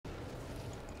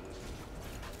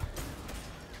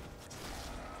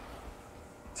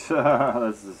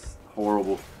This is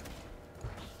horrible.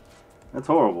 That's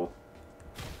horrible.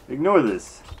 Ignore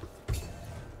this.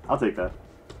 I'll take that.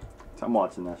 I'm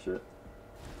watching that shit.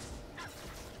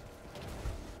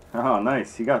 Oh,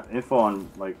 nice. He got info on,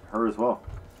 like, her as well.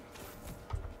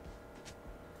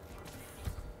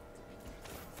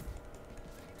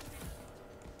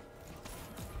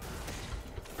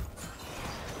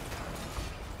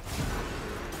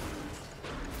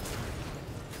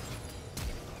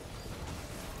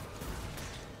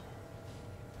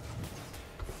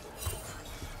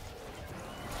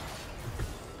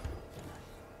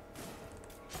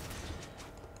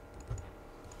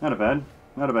 Not a bad.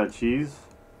 Not a bad cheese.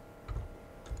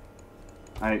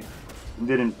 I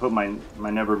didn't put my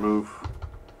never move.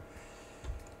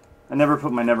 I never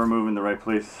put my never move in the right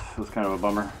place. It was kind of a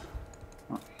bummer.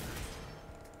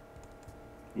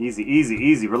 Easy, easy,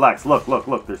 easy. Relax. Look, look,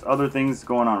 look. There's other things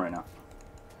going on right now.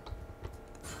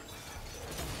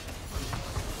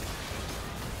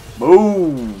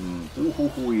 Boom!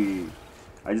 Ooh-hoo-hoo-wee.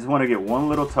 I just want to get one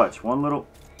little touch. One little...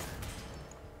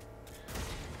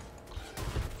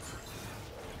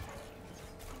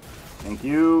 Thank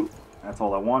you. That's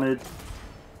all I wanted.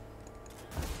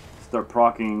 Start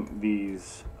proccing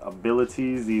these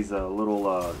abilities, these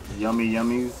little yummy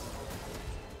yummies.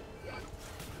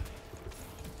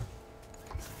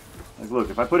 Like, look,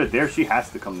 if I put it there, she has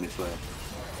to come this way.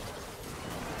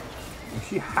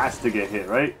 She has to get hit,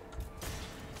 right?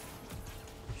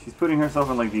 She's putting herself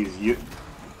in like these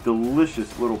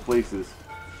delicious little places.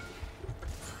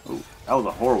 Oh, that was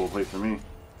a horrible place for me.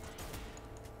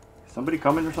 Somebody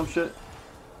coming or some shit?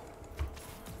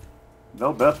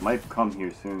 Velbeth might come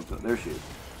here soon, so there she is.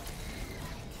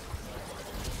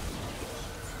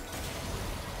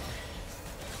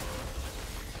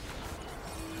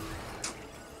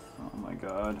 Oh my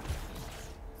god.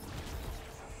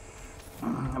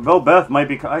 Velbeth might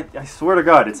be... I swear to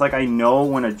god, it's like I know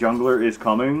when a jungler is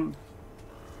coming,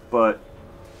 but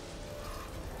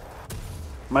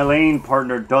my lane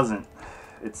partner doesn't.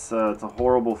 It's a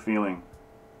horrible feeling.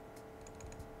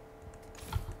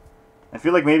 I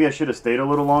feel like maybe I should have stayed a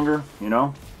little longer, you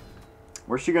know?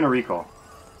 Where's she gonna recall?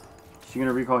 Is she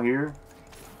gonna recall here?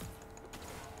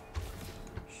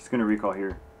 She's gonna recall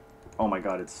here. Oh my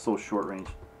god, it's so short range.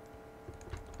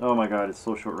 Oh my god, it's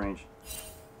so short range.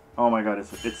 Oh my god,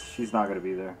 she's not gonna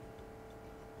be there.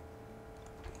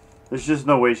 There's just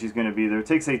no way she's gonna be there. It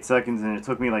takes 8 seconds and it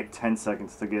took me like 10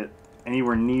 seconds to get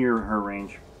anywhere near her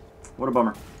range. What a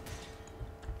bummer.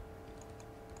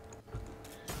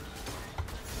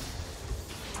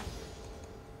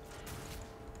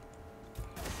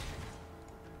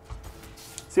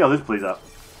 See how this plays out.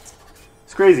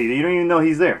 It's crazy. You don't even know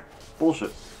he's there.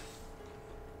 Bullshit.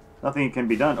 Nothing can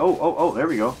be done. Oh, oh, oh, there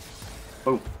we go.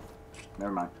 Boom.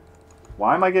 Never mind.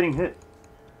 Why am I getting hit?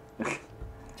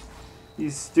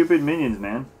 These stupid minions,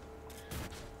 man.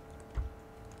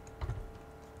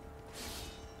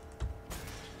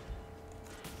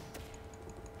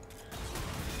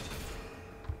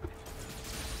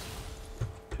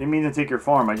 Didn't mean to take your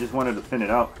farm. I just wanted to thin it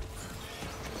out.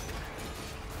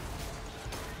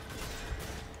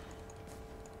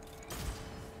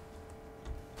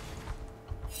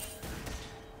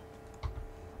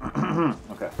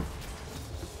 Okay.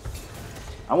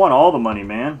 I want all the money,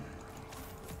 man.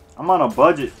 I'm on a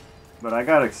budget, but I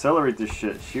gotta accelerate this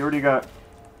shit. She already got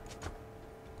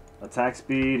attack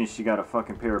speed, and she got a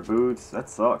fucking pair of boots. That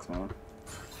sucks, man.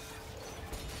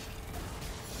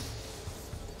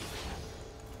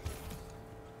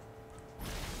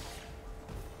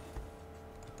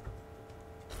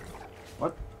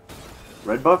 What?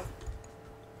 Red buff?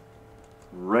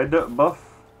 Red buff?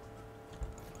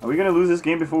 Are we gonna lose this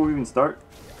game before we even start?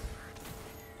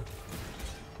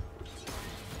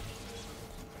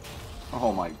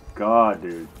 Oh my god,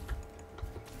 dude.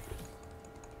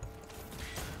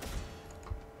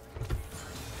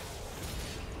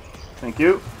 Thank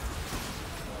you.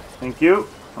 Thank you.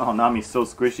 Oh, Nami's so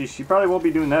squishy. She probably won't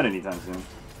be doing that anytime soon.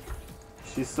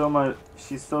 She's so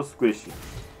squishy.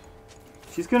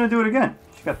 She's gonna do it again.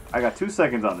 I got 2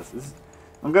 seconds on this.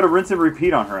 I'm gonna rinse and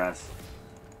repeat on her ass.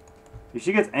 If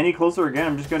she gets any closer again,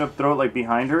 I'm just gonna throw it like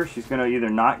behind her. She's gonna either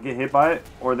not get hit by it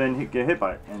or then get hit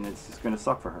by it, and it's just gonna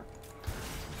suck for her.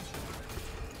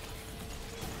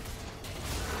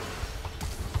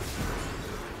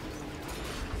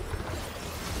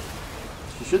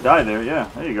 She should die there. Yeah,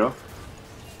 there you go.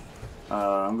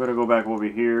 I'm gonna go back over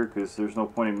here because there's no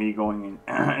point in me going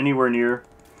anywhere near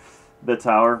the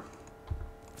tower.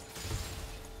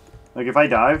 Like if I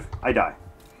dive, I die.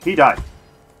 He died.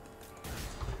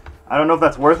 I don't know if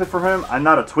that's worth it for him. I'm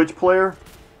not a Twitch player.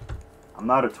 I'm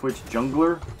not a Twitch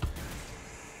jungler.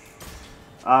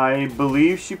 I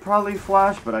believe she probably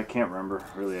flashed, but I can't remember.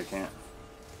 Really, I can't.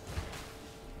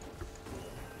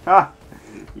 Ha!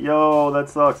 Yo, that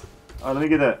sucks. Alright, let me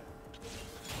get that.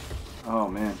 Oh,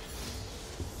 man.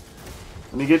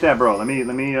 Let me get that, bro. Let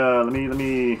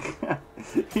me.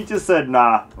 He just said,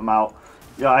 nah, I'm out.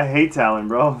 Yeah, I hate Talon,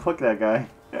 bro. Fuck that guy.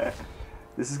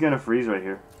 This is gonna freeze right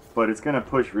here. But it's gonna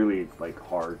push really, like,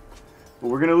 hard. But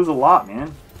we're gonna lose a lot,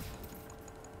 man.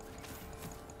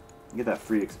 You get that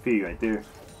free XP right there.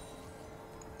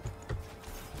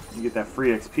 You get that free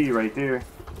XP right there.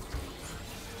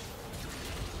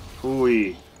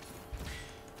 Ooh-wee.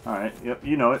 Alright, yep,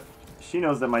 you know it. She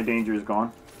knows that my danger is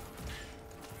gone.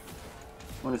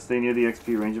 I want to stay near the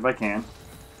XP range if I can.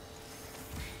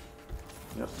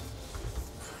 Yep.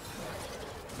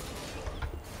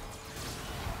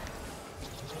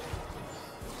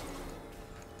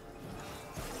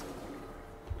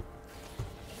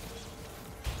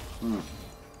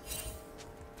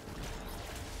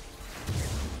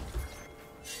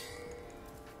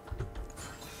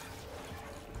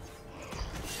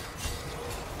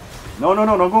 No, no,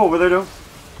 no, don't go over there, dude.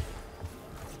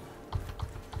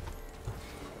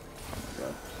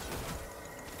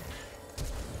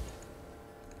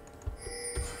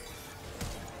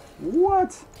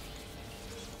 What?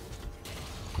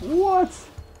 What?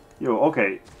 Yo,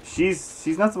 okay. She's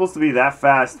not supposed to be that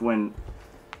fast when...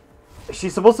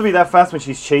 She's supposed to be that fast when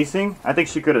she's chasing. I think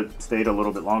she could have stayed a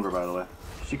little bit longer, by the way.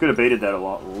 She could have baited that a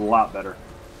lot better.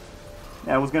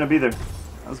 Yeah, I was going to be there.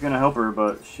 I was going to help her,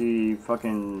 but she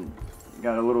fucking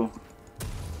got a little...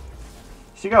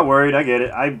 She got worried, I get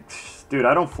it. Dude,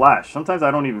 I don't flash. Sometimes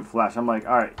I don't even flash. I'm like,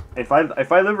 alright, if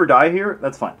I live or die here,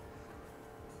 that's fine.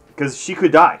 Because she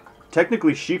could die.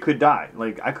 Technically, she could die.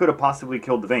 Like, I could have possibly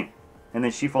killed the Vayne. And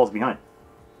then she falls behind.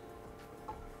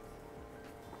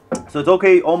 So it's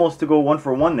okay almost to go 1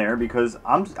 for 1 there, because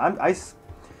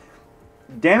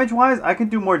damage-wise, I can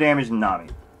do more damage than Nami.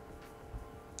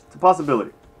 It's a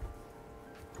possibility.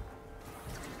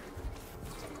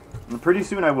 And pretty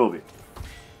soon I will be.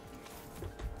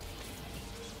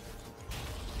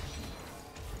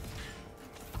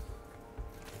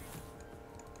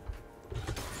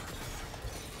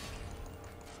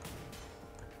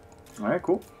 Alright,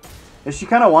 cool. If she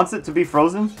kind of wants it to be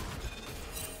frozen,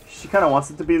 she kind of wants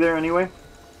it to be there anyway.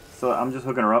 So I'm just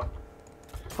hooking her up.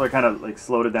 So I kind of like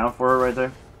slowed it down for her right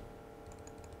there.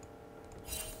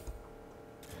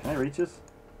 Can I reach this?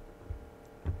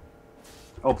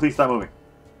 Oh, please stop moving.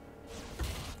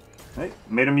 Hey,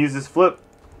 made him use his flip.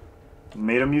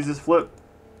 Made him use his flip.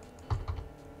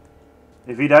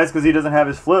 If he dies because he doesn't have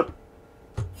his flip,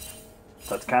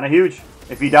 that's kind of huge.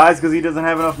 If he dies because he doesn't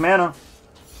have enough mana,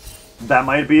 that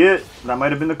might be it. That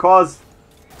might have been the cause.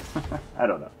 I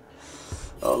don't know.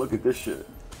 Oh, look at this shit.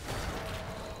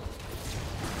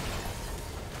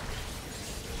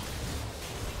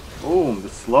 Boom, the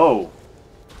slow.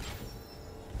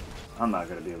 I'm not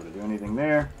going to be able to do anything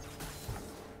there.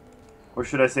 Or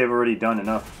should I say I've already done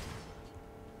enough?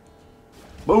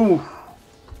 Boom.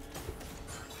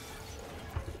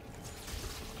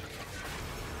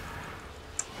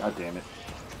 God damn it.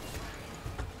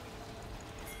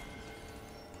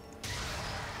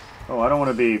 Oh, I don't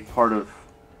want to be part of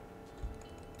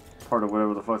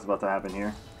whatever the fuck's about to happen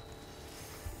here.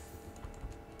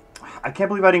 I can't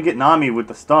believe I didn't get Nami with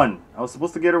the stun. I was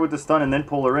supposed to get her with the stun and then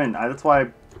pull her in. That's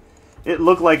why it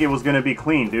looked like it was going to be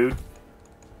clean, dude.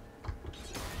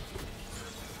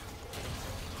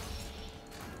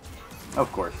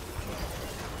 Of course.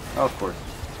 Of course.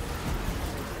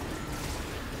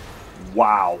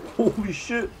 Wow. Holy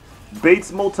shit.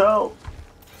 Bates Motel.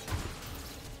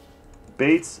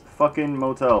 Bates fucking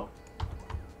Motel.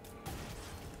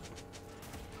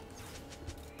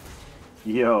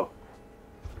 Yo.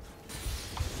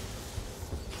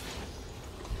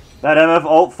 That MF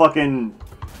ult fucking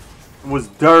was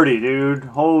dirty, dude.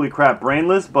 Holy crap.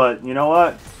 Brainless, but you know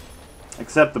what?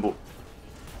 Acceptable.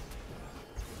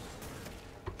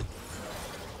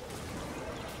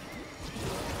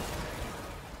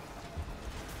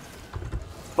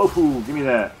 Oh, give me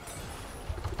that.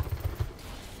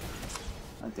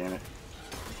 God damn it.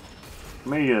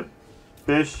 Come here, you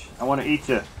fish. I want to eat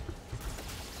you.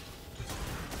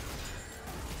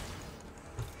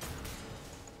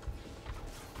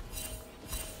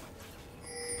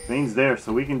 Vayne's there,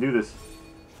 so we can do this.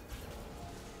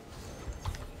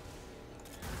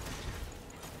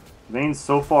 Vayne's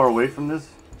so far away from this.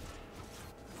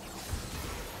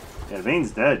 Yeah,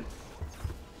 Vayne's dead.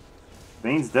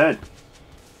 Vayne's dead.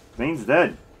 Vayne's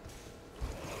dead.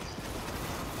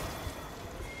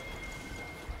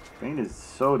 Vayne is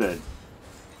so dead.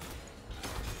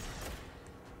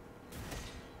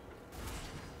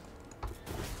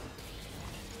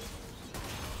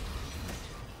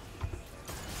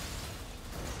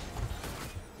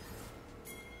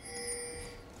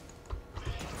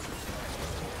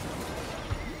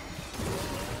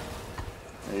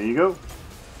 you go.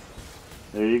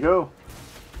 There you go.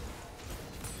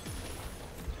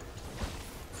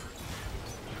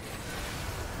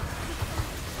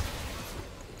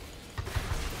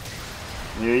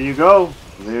 There you go.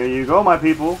 There you go, my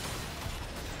people.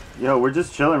 Yo, we're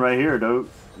just chilling right here, dude.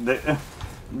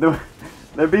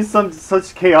 There'd be some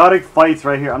such chaotic fights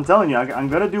right here. I'm telling you, I'm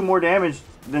gonna do more damage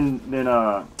than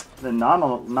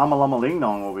Namalama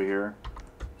Nong over here.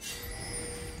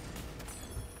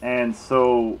 And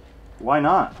so, why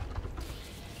not?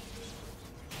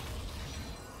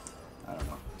 I don't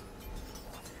know.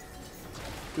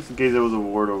 Just in case there was a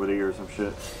ward over there or some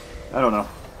shit. I don't know.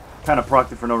 Kind of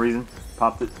procced it for no reason.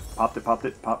 Popped it, popped it, popped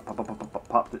it,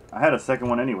 popped it. I had a second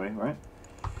one anyway, right?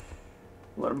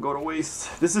 Let him go to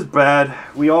waste. This is bad.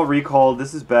 We all recalled.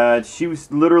 This is bad. She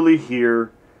was literally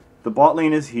here. The bot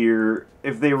lane is here.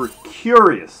 If they were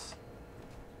curious,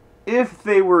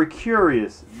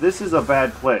 this is a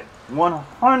bad play.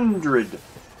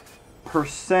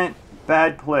 100%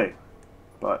 bad play.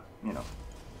 But, you know,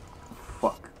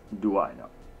 fuck do I know.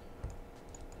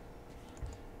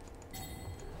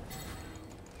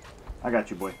 I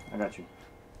got you, boy. I got you.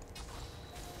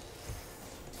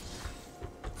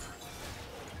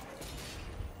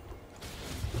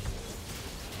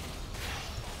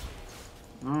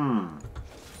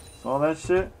 Saw that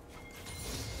shit?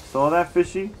 Saw that,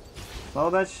 fishy? Saw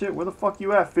that shit? Where the fuck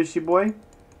you at, fishy boy?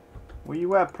 Where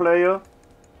you at, player?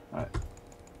 Alright.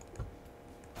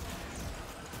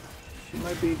 She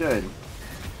might be dead.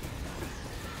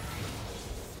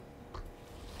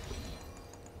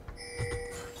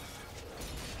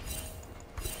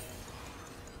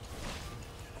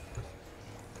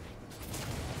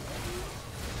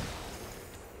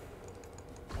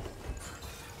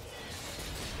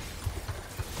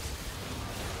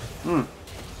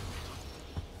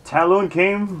 Talon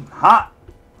came hot.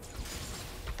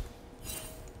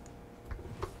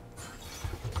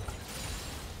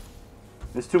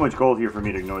 There's too much gold here for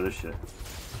me to ignore this shit.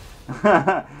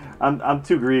 I'm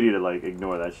too greedy to like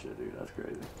ignore that shit, dude. That's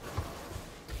crazy.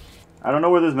 I don't know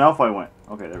where this Malphite went.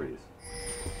 Okay, there he is.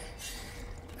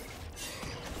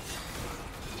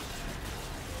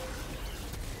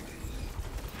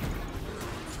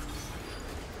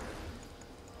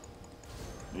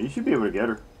 You should be able to get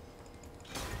her.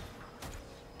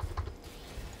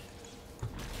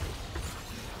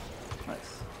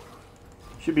 Nice.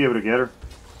 Should be able to get her.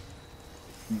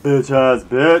 Bitch ass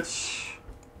bitch.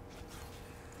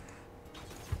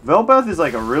 Velbeth is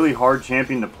like a really hard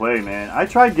champion to play, man. I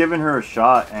tried giving her a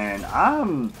shot and I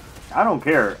don't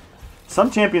care.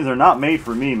 Some champions are not made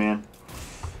for me, man.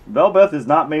 Velbeth is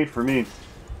not made for me.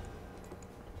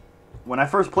 When I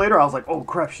first played her, I was like, oh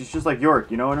crap, she's just like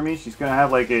York, you know what I mean? She's gonna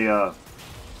have like a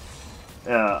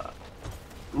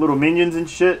little minions and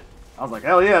shit. I was like,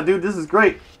 hell yeah, dude, this is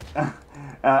great.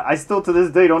 I still to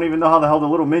this day don't even know how the hell the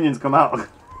little minions come out.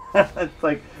 It's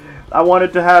like, I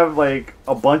wanted to have like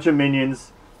a bunch of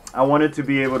minions. I wanted to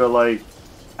be able to like,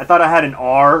 I thought I had an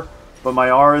R, but my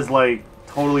R is like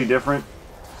totally different.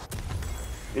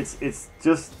 It's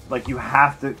just like you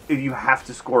have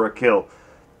to score a kill.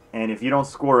 And if you don't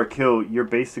score a kill, you're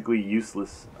basically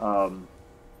useless. You're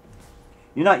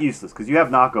not useless because you have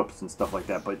knockups and stuff like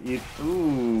that. But you,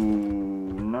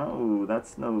 ooh, no,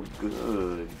 that's no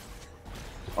good.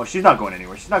 Oh, she's not going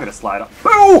anywhere. She's not gonna slide up.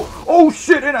 Oh, oh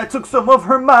shit! And I took some of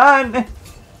her mind.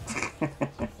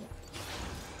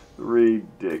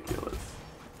 Ridiculous.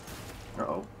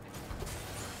 Uh-oh.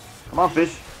 Come on,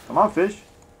 fish. Come on, fish.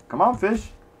 Come on, fish.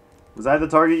 Was that the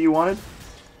target you wanted?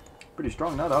 Pretty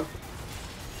strong now, dog.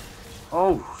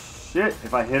 Oh shit!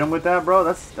 If I hit him with that, bro,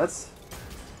 that's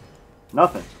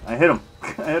nothing. I hit him.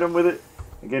 I hit him with it.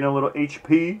 I gained a little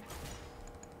HP.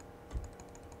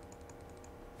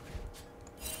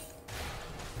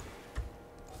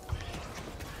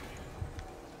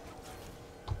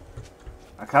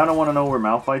 I kind of want to know where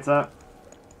Malphite's at.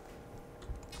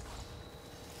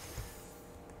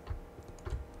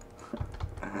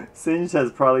 Singe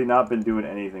has probably not been doing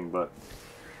anything but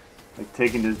like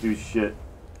taking this dude's shit.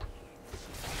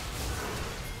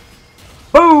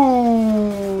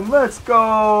 Boom! Let's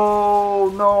go!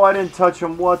 No, I didn't touch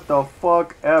him. What the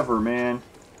fuck ever, man.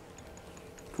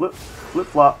 Flip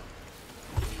flop.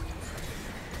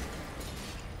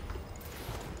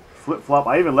 Flip flop.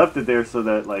 I even left it there so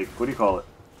that, like, what do you call it?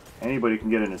 Anybody can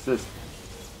get an assist.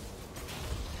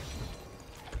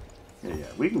 Yeah.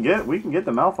 We can get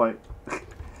the Malphite.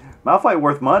 Malphite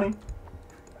worth money.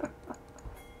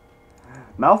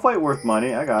 Malphite worth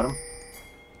money. I got him.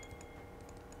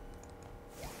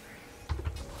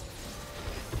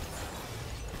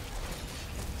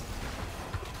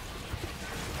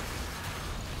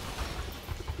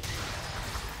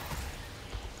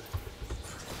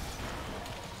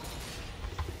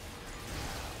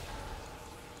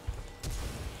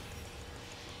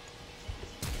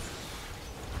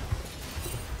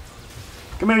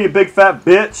 Come here, you big fat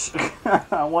bitch.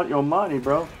 I want your money,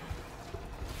 bro.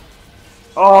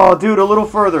 Oh, dude, a little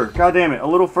further. God damn it, a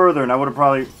little further, and I would have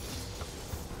probably...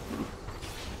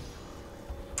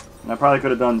 I probably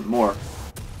could have done more.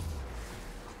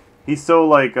 He's so,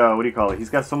 like, what do you call it?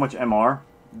 He's got so much MR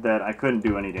that I couldn't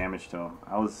do any damage to him.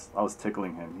 I was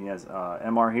tickling him. He has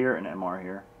MR here and MR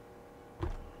here.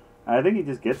 I think he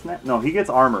just gets... No, he gets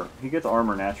armor. He gets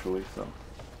armor naturally, so...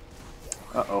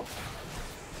 Uh-oh.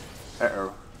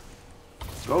 Uh-oh.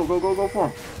 Go, go, go, go for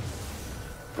him.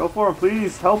 Go for him,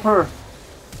 please. Help her.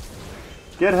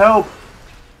 Get help.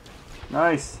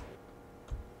 Nice.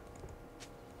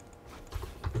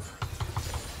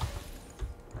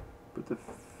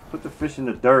 Put the fish in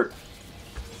the dirt.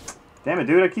 Damn it,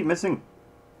 dude. I keep missing.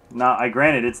 Nah,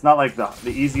 granted, it's not like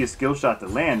the easiest skill shot to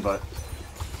land, but...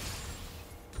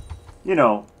 You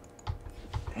know.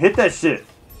 Hit that shit.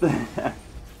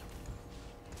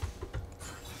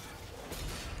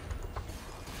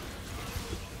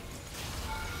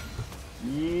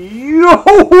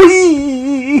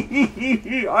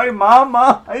 Ay,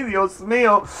 mama. Ay, Dios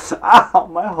mío. Ow,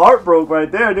 my heart broke right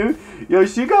there, dude. Yo,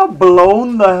 she got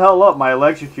blown the hell up. My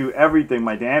electrocute, everything,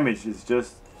 my damage is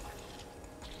just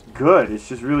good. It's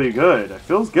just really good. It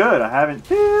feels good. I haven't...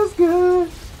 Feels good.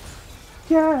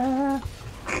 Yeah.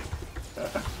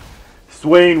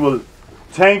 Swain will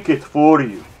tank it for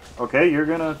you. Okay, you're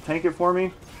gonna tank it for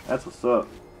me? That's what's up.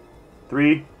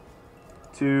 3,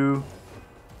 2,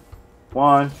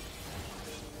 1.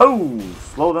 Oh,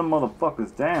 slow them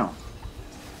motherfuckers down.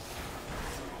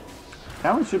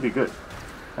 Talon should be good.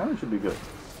 Talon should be good.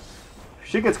 If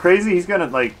shit gets crazy, he's gonna,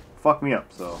 like, fuck me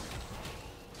up, so.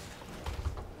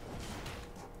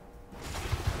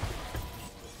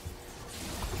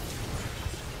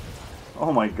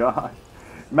 Oh my god.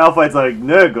 Malphite's like,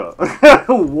 nigga.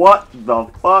 What the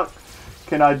fuck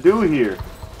can I do here?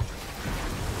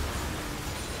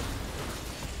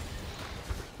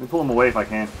 Let me pull him away if I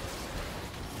can.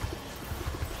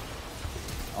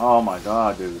 Oh my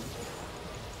god, dude.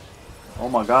 Oh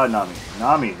my god,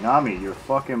 Nami. Nami, you're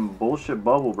fucking bullshit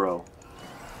bubble, bro.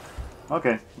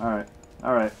 Okay, alright.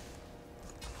 Alright.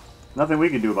 Nothing we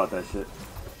can do about that shit.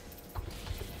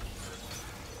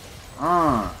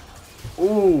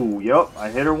 Ooh, yep. I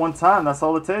hit her one time. That's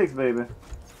all it takes, baby.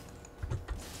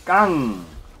 Gang.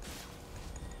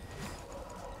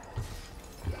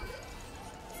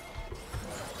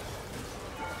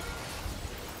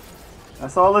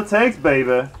 That's all it takes,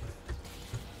 baby.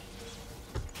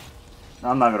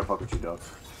 I'm not gonna fuck with you, dog.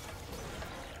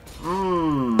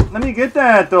 Let me get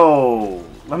that though.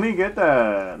 Let me get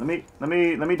that. Let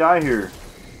me die here.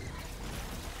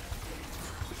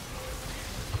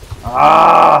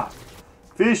 Ah!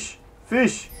 Fish!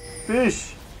 Fish!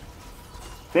 Fish!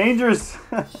 Dangerous!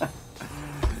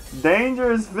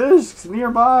 Dangerous fish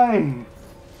nearby!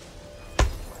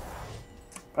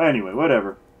 Anyway,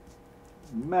 whatever.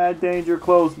 Mad danger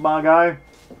close, my guy.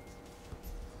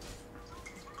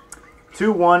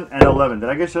 2, 1, and 11. Did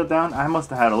I get shut down? I must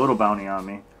have had a little bounty on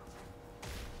me.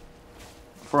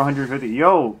 For 150.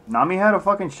 Yo, Nami had a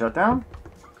fucking shutdown?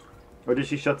 Or did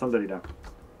she shut somebody down?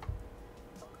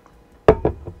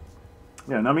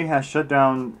 Yeah, Nami has shut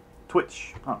down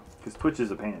Twitch. Huh, because Twitch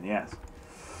is a pain in the ass.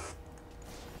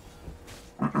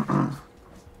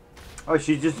 Oh,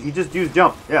 he just used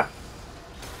jump. Yeah.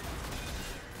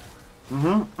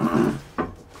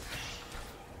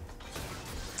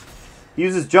 He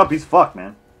uses jump, he's fucked,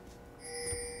 man.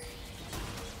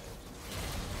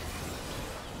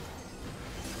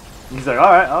 He's like,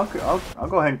 alright, I'll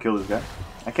go ahead and kill this guy.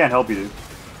 I can't help you, dude.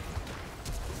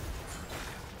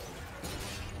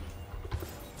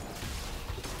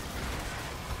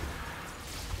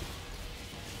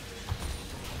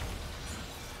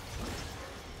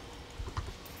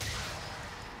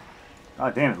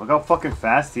 God damn it, look how fucking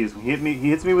fast he is. He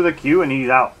hits me with a Q and he's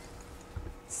out.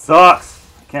 Sucks!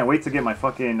 Can't wait to get my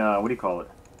fucking, what do you call it?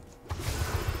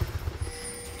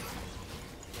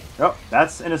 Oh,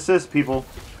 that's an assist, people.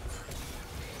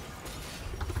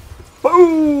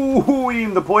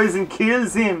 Boom! The poison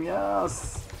kills him,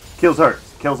 yes! Kills her,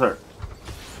 kills her.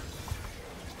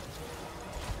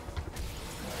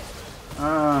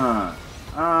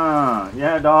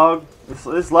 Yeah, dog.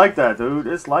 It's like that, dude.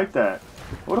 It's like that.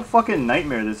 What a fucking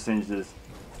nightmare this Singe is.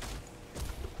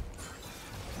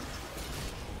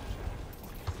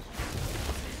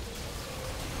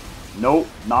 Nope.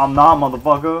 Nom nom,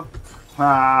 motherfucker.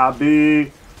 Ah, B.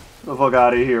 Get the fuck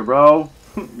out of here, bro.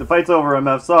 The fight's over,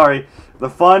 MF. Sorry. The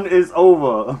fun is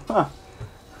over.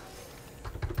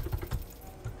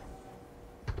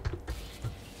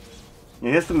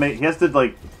 Yeah, he has to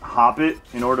like hop it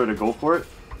in order to go for it.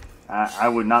 I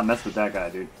would not mess with that guy,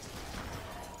 dude.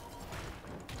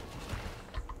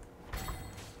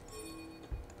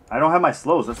 I don't have my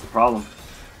slows, that's the problem.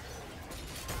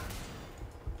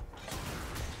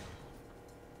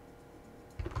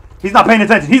 He's not paying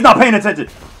attention. He's not paying attention.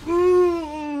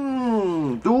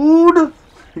 Dude.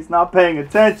 He's not paying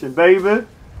attention, baby.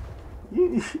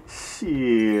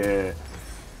 Shit.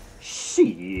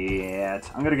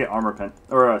 Shit. I'm going to get armor pen.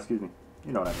 Or, excuse me.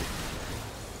 You know what I mean.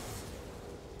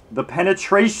 The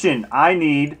penetration. I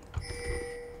need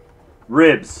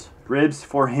ribs. Ribs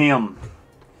for him.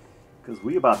 Because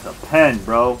we about to pen,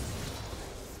 bro.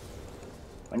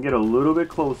 I can get a little bit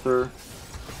closer.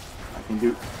 I can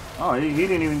do... Oh, he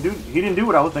didn't even do... He didn't do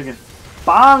what I was thinking.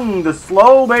 Bang! The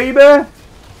slow, baby!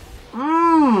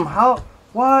 How...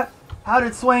 What? How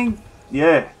did Swain...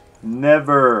 Yeah.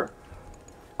 Never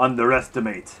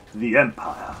underestimate the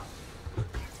Empire.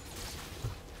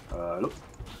 Look.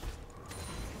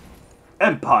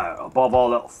 Empire above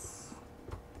all else.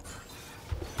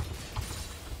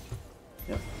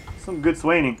 Yep. Some good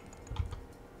swaining.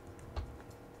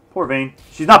 Poor Vayne.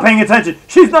 She's not paying attention!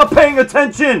 She's not paying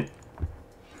attention!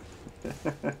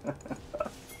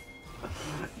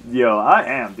 Yo, I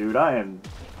am, dude. I am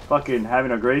fucking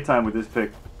having a great time with this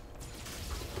pick.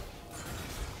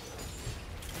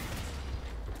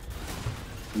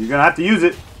 You're gonna have to use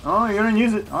it. Oh, you're gonna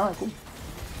use it. Alright, cool.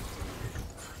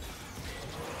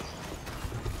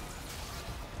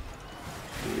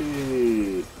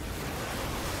 Hey.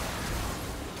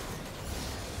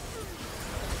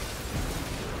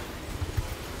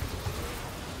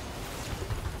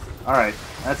 Alright,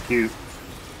 that's cute.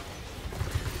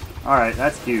 Alright,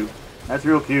 that's cute. That's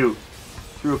real cute.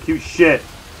 That's real cute shit.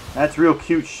 That's real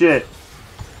cute shit.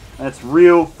 That's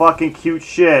real fucking cute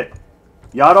shit.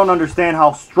 Y'all don't understand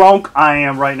how strong I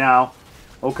am right now.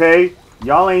 Okay?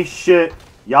 Y'all ain't shit.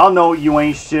 Y'all know you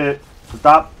ain't shit. So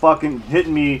stop fucking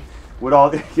hitting me with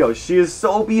all... Yo, she is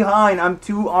so behind. I'm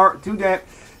two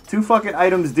fucking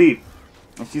items deep.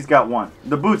 And she's got one.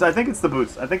 The boots, I think it's the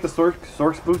boots. I think the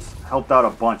Sork's boots helped out a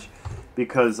bunch.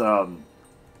 Because,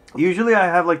 usually I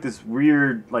have, like, this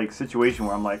weird, like, situation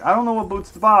where I'm like, I don't know what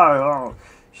boots to buy. Oh,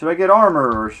 should I get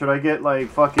armor? Or should I get, like,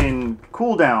 fucking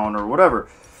cooldown? Or whatever.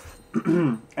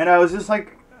 And I was just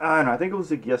like, I don't know. I think it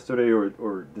was, like, yesterday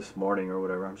or this morning or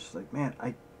whatever. I'm just like, man,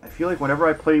 I feel like whenever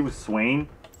I play with Swain,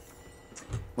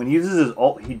 when he uses his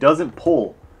ult, he doesn't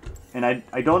pull. And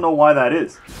I don't know why that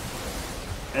is.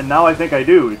 And now I think I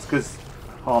do. It's because,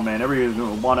 oh man, everybody's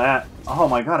going to want to add. Oh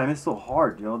my god, I missed so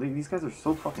hard, yo. These guys are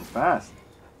so fucking fast.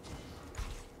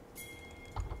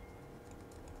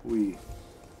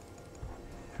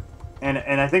 And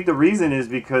I think the reason is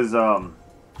because,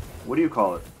 what do you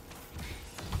call it?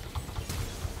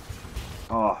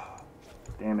 Oh,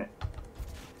 damn it.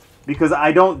 Because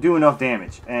I don't do enough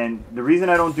damage. And the reason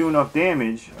I don't do enough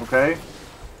damage, okay,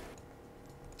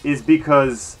 is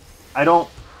because I don't...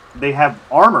 They have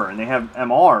armor, and they have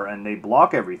MR, and they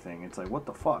block everything. It's like, what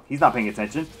the fuck? He's not paying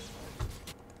attention.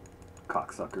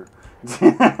 Cocksucker.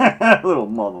 Little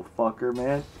motherfucker,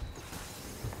 man.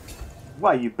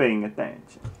 Why are you paying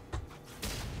attention?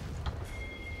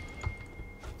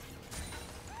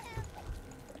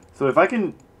 So if I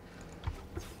can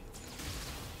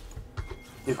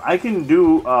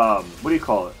do, what do you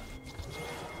call it?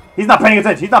 He's not paying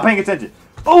attention. He's not paying attention.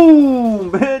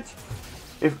 Boom, bitch.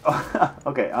 If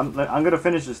okay, I'm gonna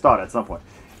finish this thought at some point.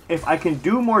 If I can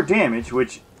do more damage,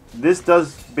 which this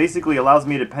does basically allows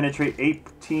me to penetrate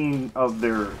 18 of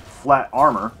their flat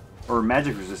armor or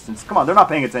magic resistance. Come on, they're not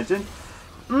paying attention.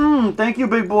 Thank you,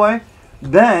 big boy.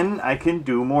 Then I can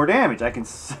do more damage. I can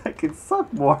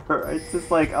suck more. It's just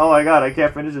like, oh my god, I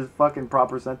can't finish this fucking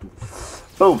proper sentence.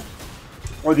 Boom.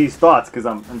 Or these thoughts, because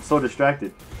I'm so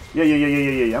distracted. Yeah.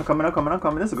 I'm coming.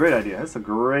 This is a great idea. This is a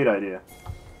great idea.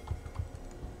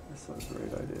 This is a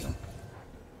great idea.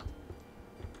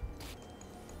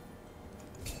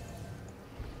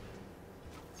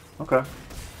 Okay.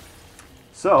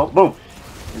 So, boom.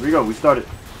 Here we go. We started.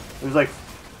 It was like,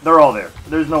 they're all there.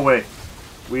 There's no way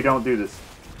we don't do this.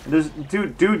 There's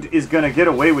dude is gonna get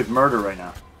away with murder right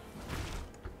now.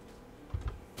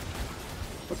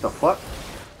 What the fuck?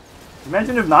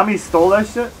 Imagine if Nami stole that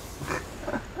shit.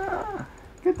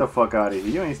 Get the fuck out of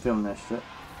here. You ain't stealing that shit.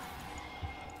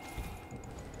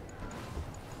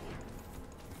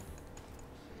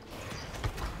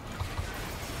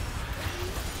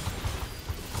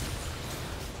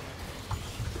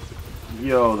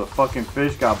 Yo, the fucking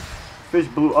fish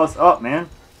blew us up, man.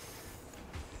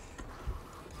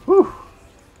 Whew.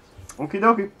 Okie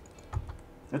dokie.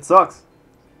 It sucks.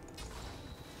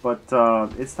 But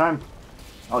it's time.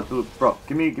 Oh, dude, bro,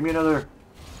 give me another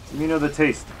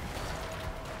taste.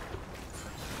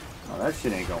 that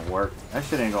shit ain't gonna work. That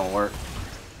shit ain't gonna work.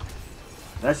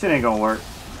 That shit ain't gonna work.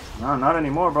 No, not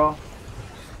anymore, bro.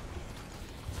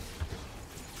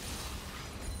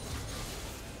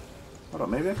 Hold on,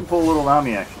 maybe I can pull a little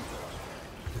Nami action.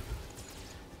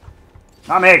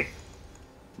 Nami!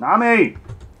 Nami!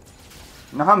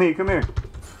 Nami, come here.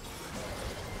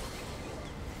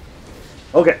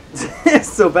 Okay,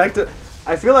 so back to...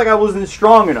 I feel like I wasn't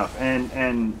strong enough,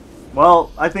 and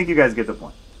well, I think you guys get the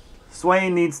point.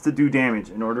 Swain needs to do damage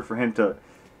in order for him to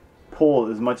pull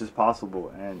as much as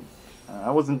possible, and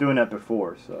I wasn't doing that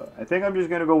before, so I think I'm just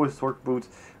going to go with Torque Boots.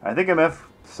 I think MF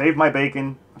saved my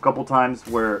bacon a couple times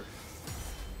where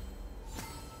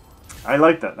I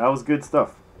like that. That was good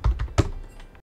stuff.